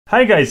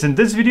Hi guys, in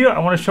this video I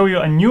want to show you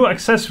a new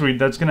accessory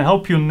that's going to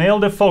help you nail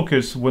the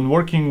focus when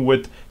working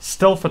with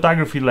still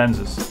photography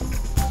lenses.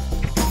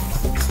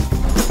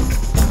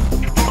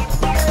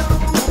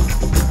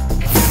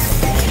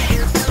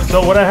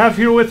 So what I have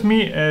here with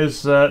me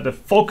is the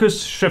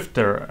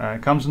FocusShifter.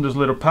 It comes in this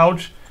little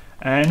pouch,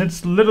 and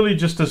it's literally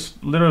just this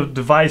little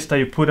device that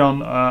you put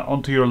on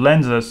onto your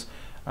lenses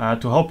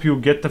to help you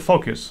get the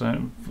focus.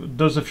 It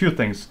does a few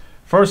things.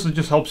 First, it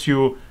just helps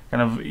you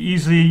kind of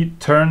easily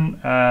turn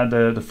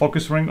the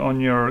focus ring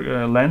on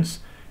your lens,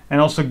 and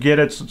also get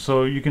it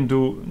so you can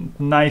do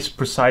nice,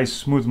 precise,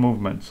 smooth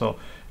movement. So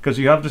because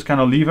you have this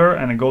kind of lever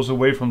and it goes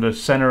away from the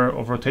center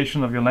of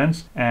rotation of your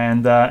lens,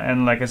 and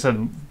like I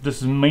said,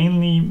 this is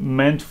mainly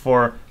meant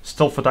for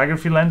still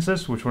photography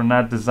lenses, which were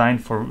not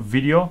designed for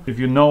video. If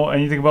you know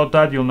anything about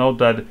that, you'll know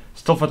that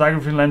still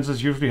photography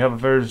lenses usually have a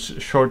very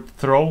short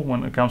throw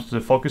when it comes to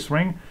the focus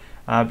ring.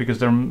 Because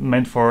they're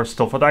meant for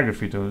still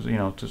photography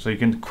so you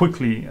can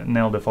quickly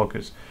nail the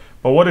focus.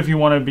 But what if you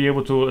want to be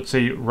able to, let's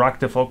say, rock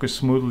the focus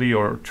smoothly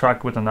or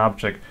track with an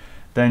object?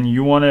 Then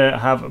you want to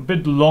have a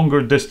bit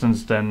longer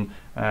distance than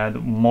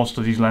most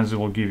of these lenses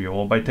will give you.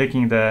 Well, by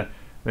taking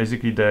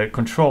basically the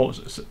control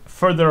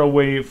further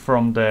away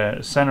from the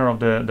center of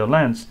the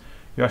lens,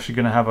 you're actually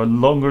going to have a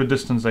longer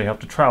distance that you have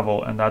to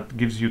travel, and that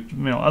gives you,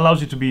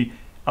 allows you to be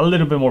a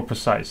little bit more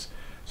precise.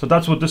 So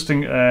that's what this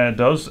thing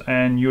does,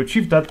 and you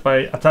achieve that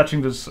by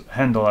attaching this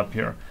handle up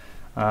here.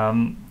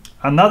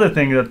 Another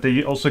thing that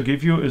they also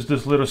give you is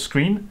this little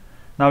screen.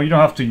 Now you don't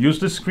have to use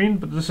this screen,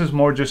 but this is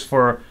more just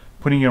for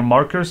putting your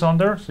markers on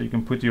there, so you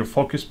can put your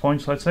focus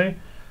points, let's say.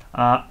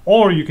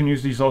 Or you can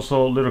use these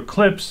also little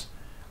clips,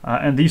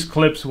 and these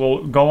clips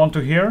will go onto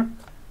here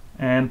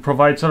and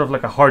provide sort of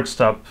like a hard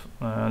stop,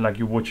 like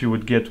what you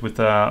would get with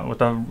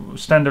a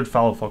standard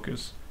follow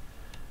focus.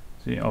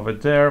 See over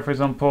there, for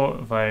example,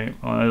 if I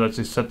let's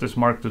say set this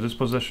mark to this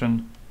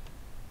position,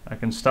 I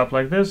can stop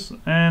like this,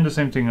 and the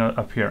same thing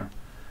up here.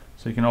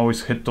 So you can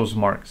always hit those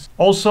marks.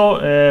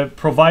 Also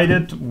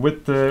provided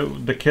with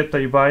the kit that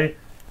you buy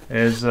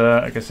is,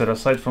 like I said,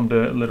 aside from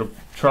the little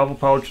travel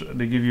pouch,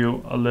 they give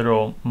you a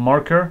little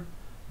marker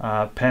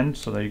pen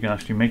so that you can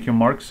actually make your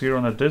marks here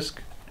on the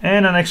disc,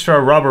 and an extra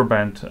rubber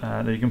band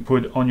that you can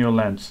put on your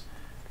lens.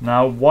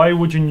 Now, why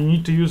would you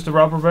need to use the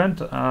rubber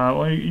band?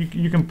 Well,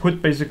 you can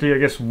put basically, I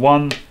guess,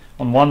 one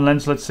on one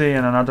lens, let's say,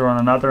 and another on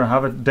another, and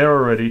have it there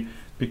already,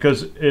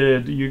 because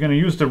you're going to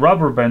use the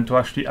rubber band to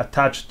actually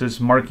attach this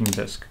marking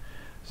disc.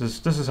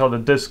 This is how the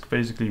disc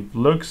basically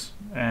looks,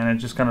 and it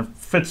just kind of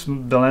fits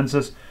the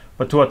lenses.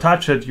 But to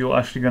attach it, you're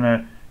actually going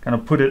to kind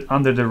of put it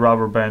under the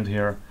rubber band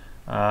here,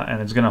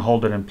 and it's going to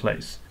hold it in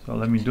place. So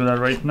let me do that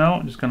right now.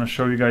 I'm just going to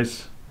show you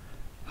guys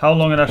how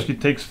long it actually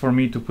takes for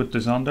me to put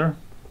this on there.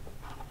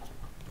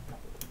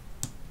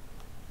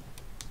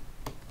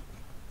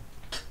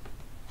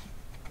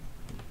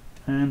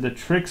 And the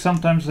trick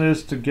sometimes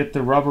is to get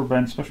the rubber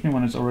band, especially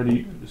when it's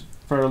already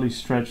fairly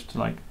stretched,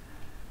 like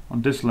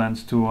on this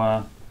lens, to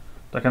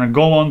kind of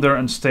go on there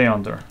and stay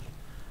on there.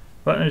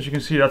 But as you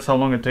can see, that's how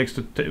long it takes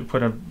to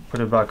put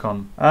it back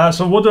on.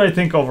 So what do I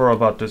think overall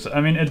about this? I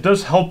mean, it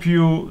does help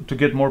you to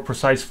get more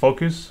precise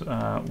focus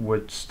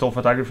with still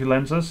photography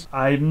lenses.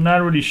 I'm not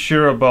really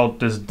sure about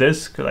this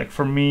disc. Like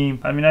for me,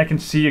 I mean, I can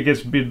see, I guess,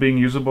 it being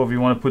usable if you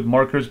want to put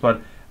markers,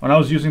 but when I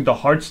was using the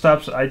hard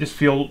stops, I just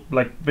feel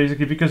like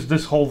basically, because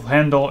this whole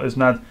handle is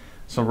not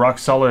so rock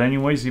solid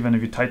anyways, even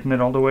if you tighten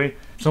it all the way.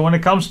 So when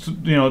it comes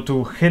to,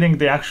 to hitting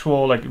the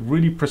actual like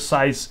really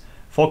precise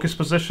focus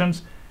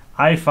positions,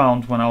 I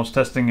found when I was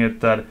testing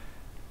it that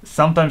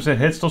sometimes it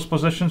hits those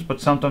positions,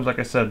 but sometimes, like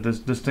I said,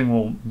 this thing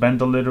will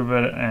bend a little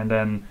bit, and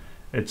then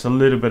it's a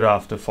little bit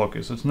off the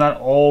focus. It's not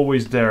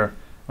always there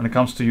when it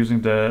comes to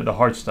using the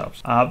hard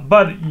stops.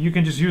 But you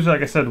can just use it,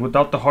 like I said,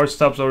 without the hard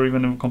stops, or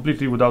even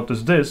completely without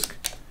this disc.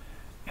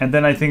 And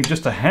then I think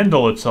just the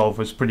handle itself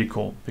is pretty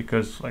cool,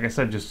 because, like I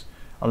said, just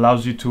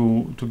allows you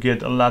to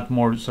get a lot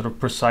more sort of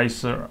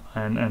preciser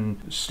and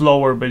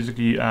slower,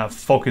 basically,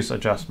 focus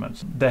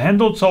adjustments. The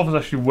handle itself is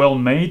actually well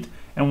made,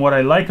 and what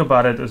I like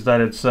about it is that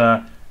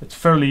it's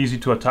fairly easy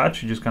to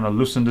attach. You just kind of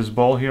loosen this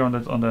ball here on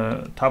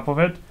the top of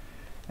it,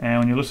 and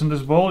when you loosen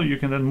this ball, you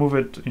can then move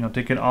it,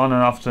 take it on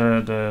and off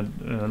the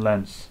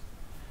lens.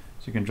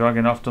 So you can drag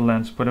it off the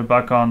lens, put it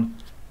back on.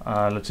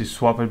 Let's see,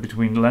 swap it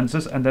between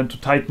lenses, and then to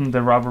tighten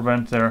the rubber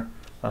band there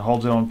that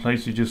holds it in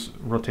place, you just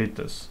rotate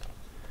this,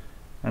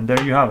 and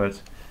there you have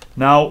it.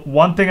 Now,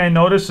 one thing I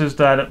noticed is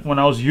that when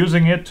I was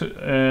using it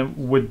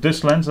with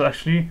this lens,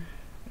 actually,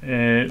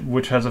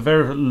 which has a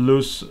very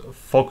loose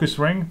focus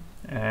ring,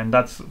 and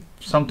that's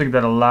something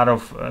that a lot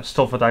of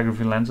still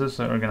photography lenses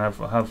are gonna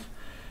have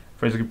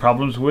basically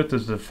problems with,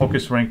 is the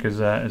focus ring is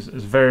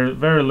very,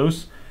 very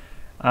loose.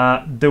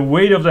 The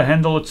weight of the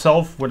handle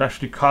itself would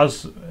actually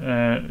cause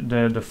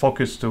the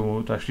focus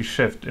to actually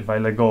shift if I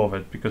let go of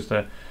it, because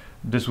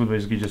this would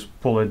basically just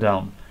pull it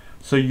down.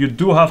 So you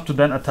do have to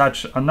then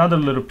attach another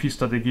little piece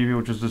that they give you,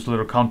 which is this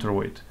little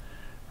counterweight,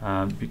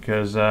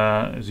 because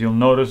as you'll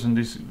notice in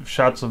these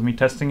shots of me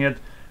testing it,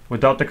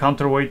 Without the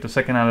counterweight, the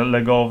second I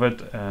let go of it,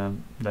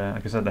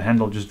 like I said, the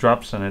handle just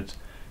drops and it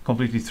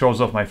completely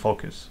throws off my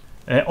focus.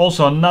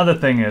 Also, another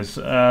thing is,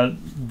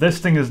 this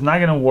thing is not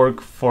going to work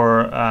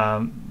for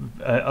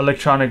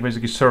electronic,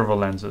 basically servo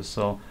lenses.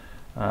 So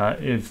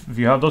if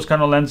you have those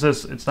kind of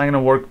lenses, it's not going to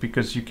work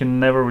because you can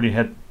never really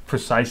hit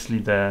precisely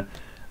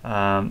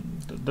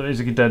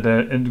basically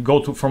and go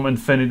to from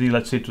infinity,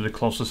 let's say, to the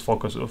closest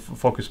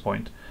focus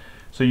point.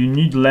 So you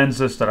need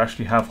lenses that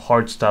actually have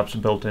hard stops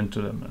built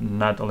into them,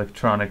 not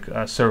electronic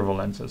servo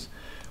lenses,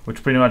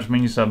 which pretty much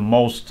means that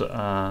most,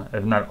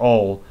 if not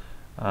all,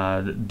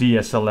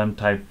 DSLM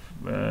type,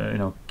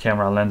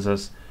 camera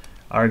lenses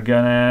are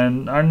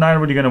not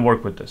really gonna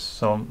work with this.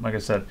 So, like I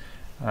said,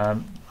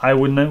 I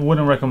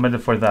wouldn't recommend it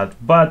for that.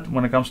 But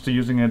when it comes to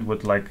using it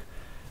with like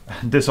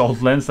this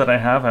old lens that I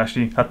have, I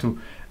actually had to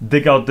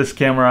dig out this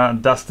camera,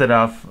 dust it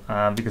off,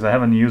 because I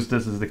haven't used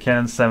this. This is the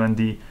Canon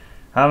 7D.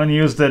 I haven't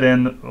used it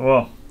in,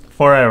 well,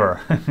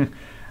 forever.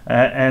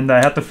 And I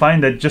had to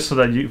find it just so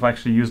that you've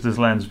actually used this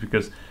lens,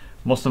 because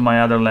most of my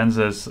other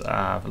lenses,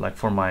 like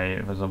for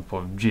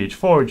example,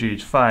 GH4,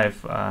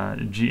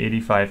 GH5,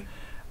 G85,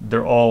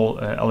 they're all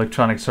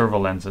electronic servo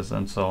lenses.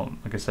 And so,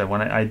 like I said,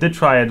 when I did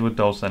try it with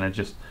those, and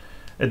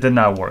it did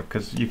not work,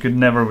 because you could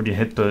never really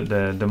hit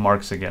the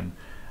marks again.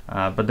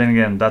 But then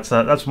again,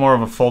 that's more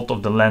of a fault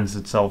of the lens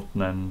itself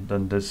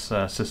than this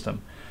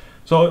system.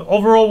 So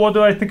overall, what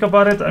do I think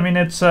about it? I mean,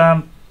 it's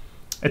a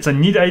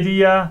neat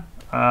idea.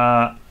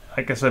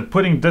 Like I said,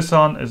 putting this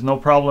on is no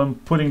problem.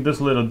 Putting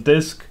this little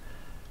disc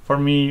for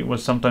me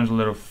was sometimes a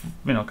little,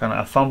 kind of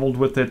I fumbled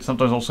with it.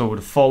 Sometimes also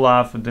would fall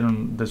off.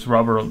 This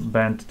rubber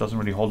band doesn't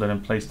really hold it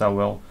in place that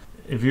well.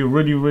 If you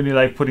really, really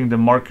like putting the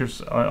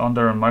markers on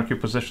there and marker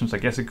positions, I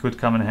guess it could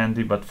come in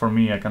handy. But for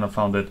me, I kind of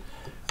found it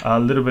a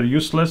little bit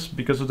useless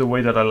because of the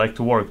way that I like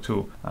to work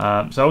too.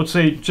 So I would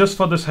say just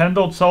for this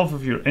handle itself,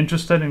 if you're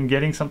interested in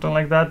getting something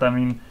like that, I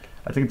mean,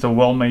 I think it's a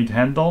well-made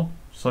handle.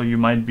 So you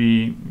might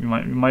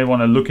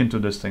want to look into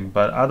this thing.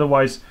 But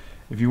otherwise,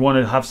 if you want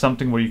to have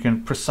something where you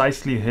can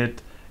precisely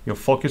hit your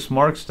focus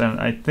marks, then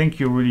I think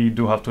you really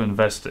do have to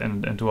invest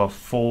into a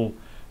full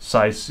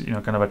size,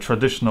 kind of a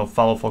traditional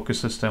follow focus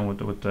system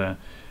with the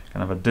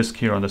kind of a disc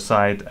here on the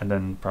side, and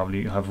then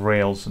probably have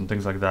rails and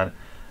things like that.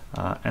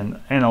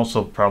 And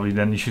also probably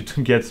then you should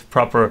get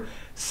proper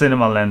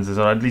cinema lenses,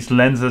 or at least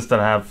lenses that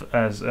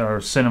are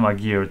cinema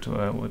geared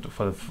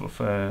for the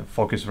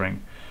focus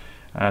ring,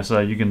 so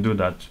that you can do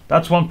that.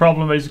 That's one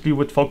problem basically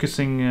with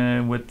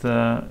focusing with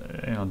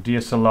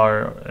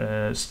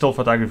DSLR still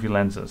photography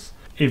lenses.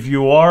 If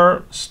you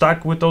are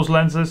stuck with those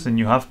lenses and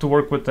you have to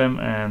work with them,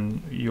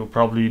 and you'll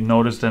probably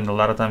notice then a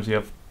lot of times you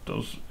have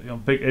those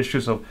big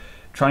issues of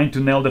trying to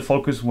nail the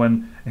focus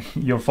when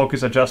your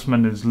focus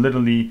adjustment is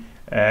literally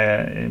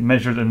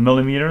measured in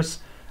millimeters,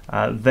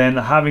 then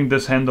having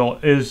this handle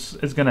is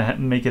going to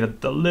make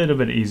it a little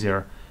bit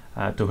easier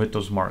to hit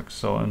those marks.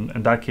 So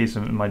in that case,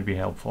 it might be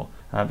helpful.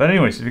 But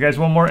anyways, if you guys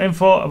want more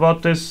info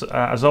about this,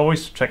 as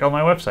always, check out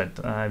my website.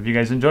 If you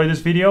guys enjoyed this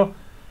video,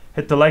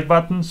 hit the like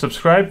button,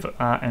 subscribe,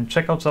 and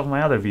check out some of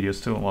my other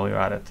videos too while you're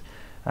at it.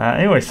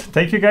 Anyways,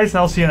 thank you guys, and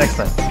I'll see you next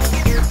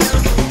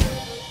time.